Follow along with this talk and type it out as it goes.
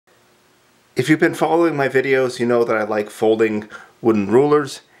If you've been following my videos, you know that I like folding wooden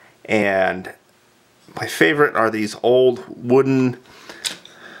rulers, and my favorite are these old wooden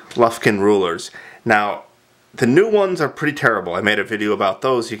Lufkin rulers. Now, the new ones are pretty terrible. I made a video about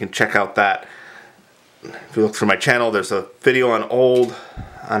those. You can check out that. If you look through my channel, there's a video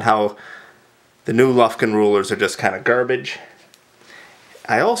on how the new Lufkin rulers are just kind of garbage.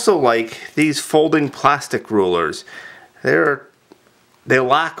 I also like these folding plastic rulers. They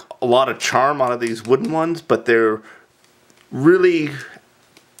lack a lot of charm out of these wooden ones, but they're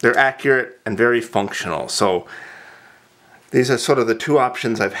accurate and very functional. So these are sort of the two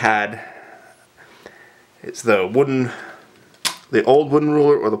options I've had. It's the old wooden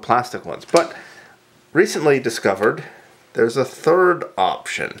ruler or the plastic ones. But recently discovered there's a third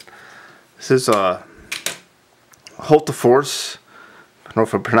option. This is a Hultafors, I don't know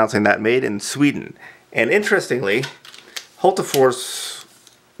if I'm pronouncing that, made in Sweden. And interestingly, Hultafors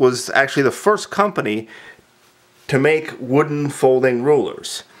was actually the first company to make wooden folding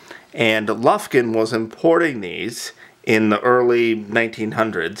rulers. And Lufkin was importing these in the early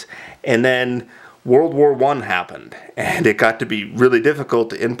 1900s, and then World War I happened, and it got to be really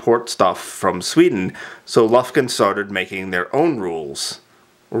difficult to import stuff from Sweden, so Lufkin started making their own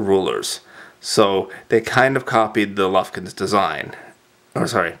rulers. So they kind of copied the Lufkin's design. Oh,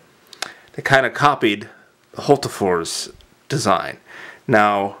 sorry. They kind of copied the Hultafors design.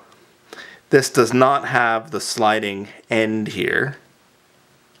 Now, this does not have the sliding end here.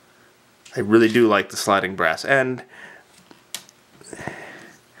 I really do like the sliding brass end.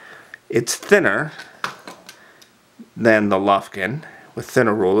 It's thinner than the Lufkin, with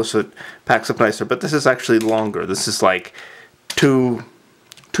thinner rulers, so it packs up nicer, but this is actually longer. This is like 2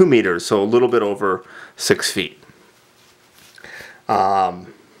 meters, so a little bit over 6 feet. I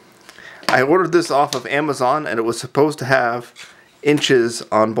ordered this off of Amazon, and it was supposed to have inches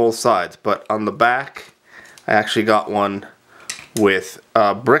on both sides, but on the back I actually got one with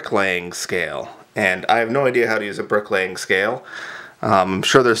a bricklaying scale, and I have no idea how to use a bricklaying scale. I'm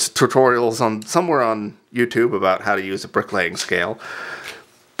sure there's tutorials somewhere on YouTube about how to use a bricklaying scale,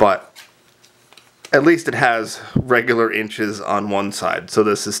 but at least it has regular inches on one side, so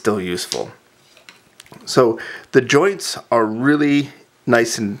this is still useful. So the joints are really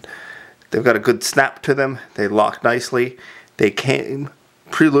nice, and they've got a good snap to them. They lock nicely. They came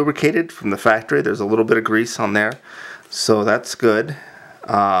pre-lubricated from the factory. There's a little bit of grease on there, so that's good.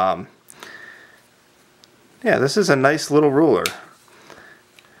 Yeah, this is a nice little ruler.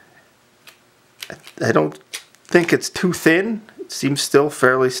 I don't think it's too thin. It seems still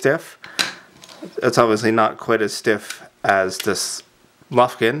fairly stiff. It's obviously not quite as stiff as this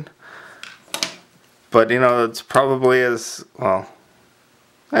Lufkin, but you know, it's probably as well.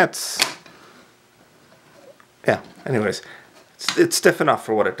 Yeah, anyways, it's stiff enough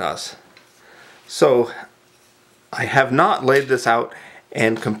for what it does. So I have not laid this out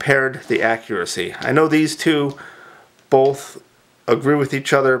and compared the accuracy. I know these two both agree with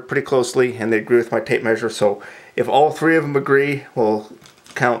each other pretty closely, and they agree with my tape measure, so if all three of them agree, we'll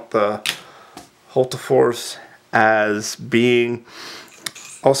count the Hultafors as being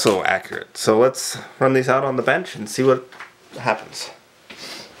also accurate. So let's run these out on the bench and see what happens.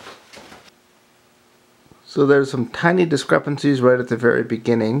 So there's some tiny discrepancies right at the very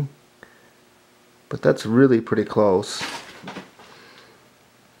beginning, but that's really pretty close.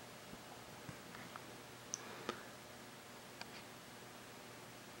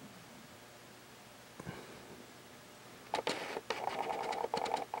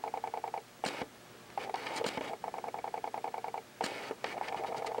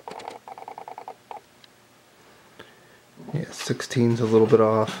 Yeah, 16's a little bit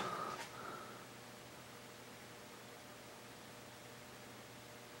off.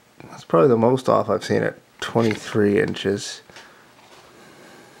 That's probably the most off I've seen at 23 inches.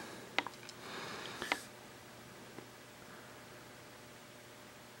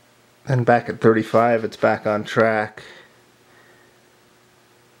 And back at 35, it's back on track.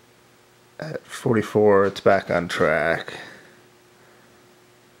 At 44, it's back on track.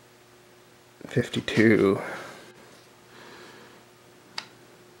 52.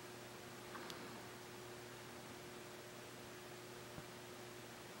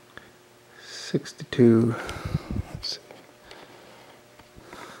 62. Let's see.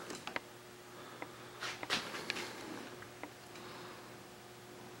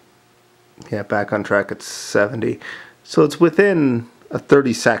 Yeah, back on track at 70. So it's within a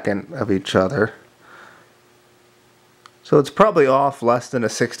 32nd of each other. So it's probably off less than a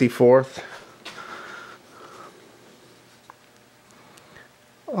 64th.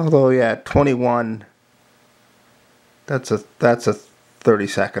 Although, yeah, 21, that's a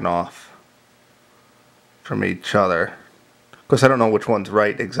 32nd off. from each other. Of course, I don't know which one's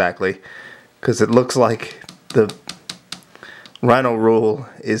right exactly, because it looks like the Rhino rule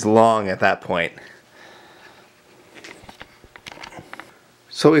is long at that point.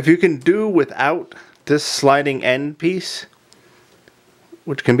 So if you can do without this sliding end piece,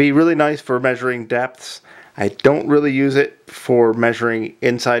 which can be really nice for measuring depths, I don't really use it for measuring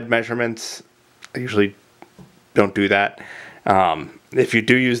inside measurements. I usually don't do that. If you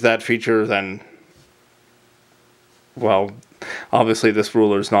do use that feature, then, well, obviously this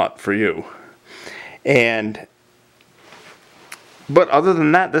ruler is not for you. But other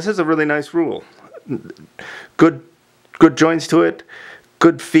than that, this is a really nice rule. Good joints to it,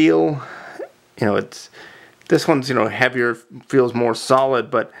 good feel. You know, this one's, you know, heavier, feels more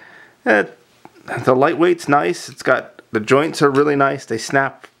solid, but the lightweight's nice. It's got, the joints are really nice. They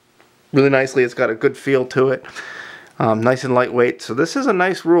snap really nicely. It's got a good feel to it. Nice and lightweight. So this is a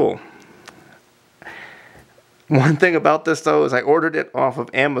nice rule. One thing about this though is I ordered it off of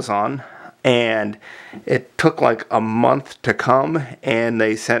Amazon, and it took like a month to come, and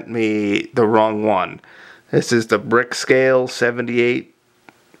they sent me the wrong one. This is the brick scale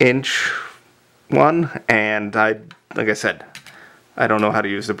 78-inch one, and like I said, I don't know how to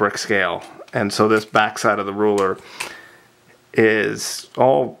use the brick scale, and so this back side of the ruler is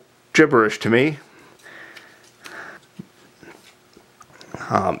all gibberish to me.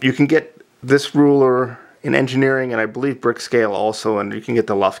 You can get this ruler in engineering, and I believe brick scale also, and you can get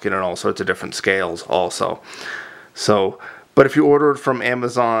the Lufkin and all sorts of different scales also. So, but if you order it from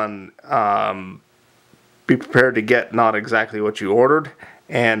Amazon, be prepared to get not exactly what you ordered.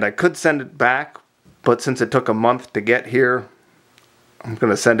 And I could send it back, but since it took a month to get here, I'm going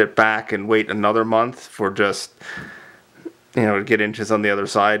to send it back and wait another month for just, you know, to get inches on the other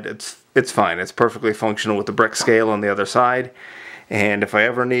side. It's fine. It's perfectly functional with the brick scale on the other side. And if I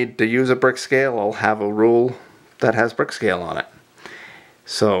ever need to use a brick scale, I'll have a rule that has brick scale on it.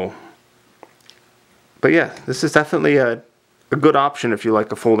 So, but yeah, this is definitely a good option if you like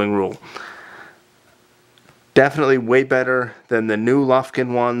a folding rule. Definitely way better than the new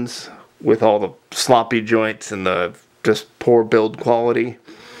Lufkin ones with all the sloppy joints and the just poor build quality.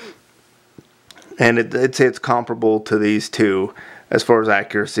 And I'd say it's comparable to these two as far as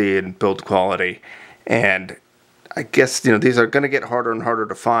accuracy and build quality. And I guess, you know, these are going to get harder and harder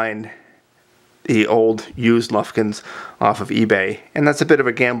to find, the old used Lufkins off of eBay. And that's a bit of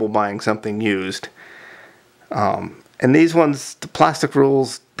a gamble buying something used. And these ones, the plastic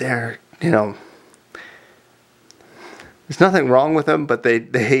rules, they're, you know, there's nothing wrong with them, but they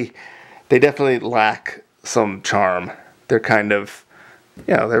definitely lack some charm. They're kind of,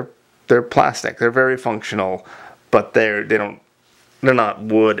 you know, they're plastic. They're very functional, but they're not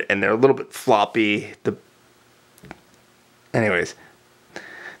wood, and they're a little bit floppy. Anyways,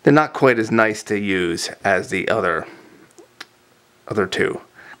 they're not quite as nice to use as the other two.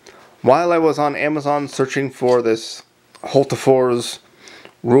 While I was on Amazon searching for this Hultafors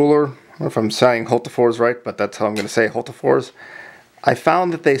ruler, I don't know if I'm saying Hultafors right, but that's how I'm going to say Hultafors, I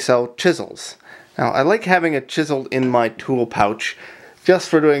found that they sell chisels. Now, I like having a chisel in my tool pouch just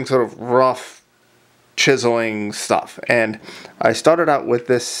for doing sort of rough chiseling stuff. And I started out with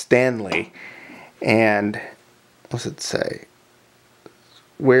this Stanley, and what's it say?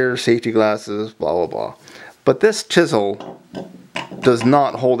 Wear safety glasses, blah, blah, blah. But this chisel does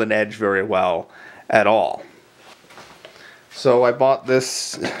not hold an edge very well at all. So I bought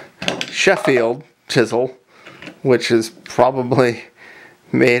this Sheffield chisel, which is probably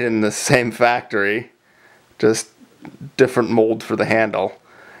made in the same factory, just different mold for the handle.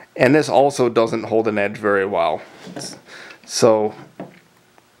 And this also doesn't hold an edge very well. So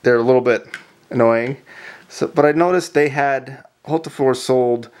they're a little bit annoying. But I noticed they had, Hultafors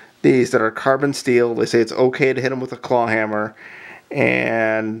sold these that are carbon steel. They say it's okay to hit them with a claw hammer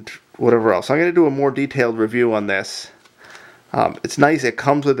and whatever else. So I'm going to do a more detailed review on this. It's nice. It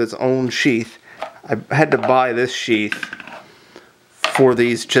comes with its own sheath. I had to buy this sheath for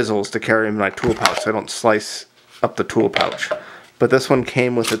these chisels to carry in my tool pouch so I don't slice up the tool pouch. But this one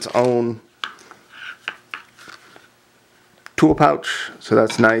came with its own tool pouch, so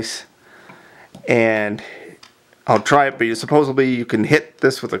that's nice. And I'll try it, but supposedly you can hit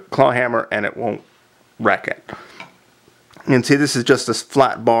this with a claw hammer and it won't wreck it. You can see this is just this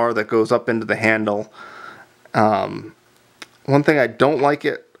flat bar that goes up into the handle. One thing I don't like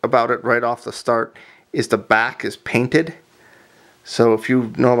about it right off the start is the back is painted. So if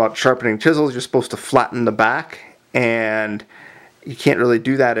you know about sharpening chisels, you're supposed to flatten the back, and you can't really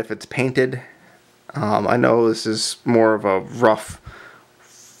do that if it's painted. I know this is more of a rough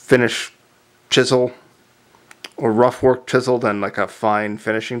finish chisel rough work chisel than like a fine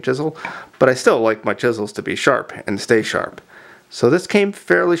finishing chisel, but I still like my chisels to be sharp and stay sharp. So this came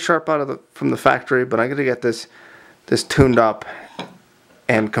fairly sharp from the factory, but I'm going to get this tuned up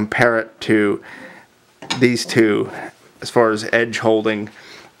and compare it to these two as far as edge holding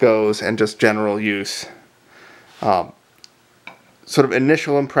goes and just general use. Sort of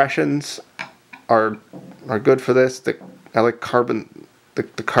initial impressions are good for this. I like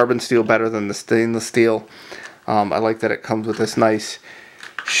the carbon steel better than the stainless steel. I like that it comes with this nice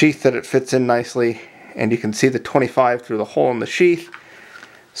sheath that it fits in nicely, and you can see the 25 through the hole in the sheath.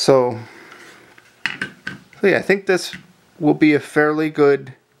 So yeah, I think this will be a fairly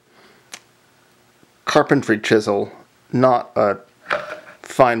good carpentry chisel, not a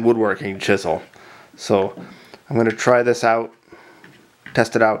fine woodworking chisel. So I'm going to try this out,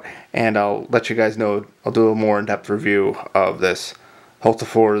 test it out, and I'll let you guys know. I'll do a more in-depth review of this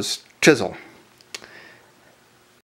Hultafors chisel.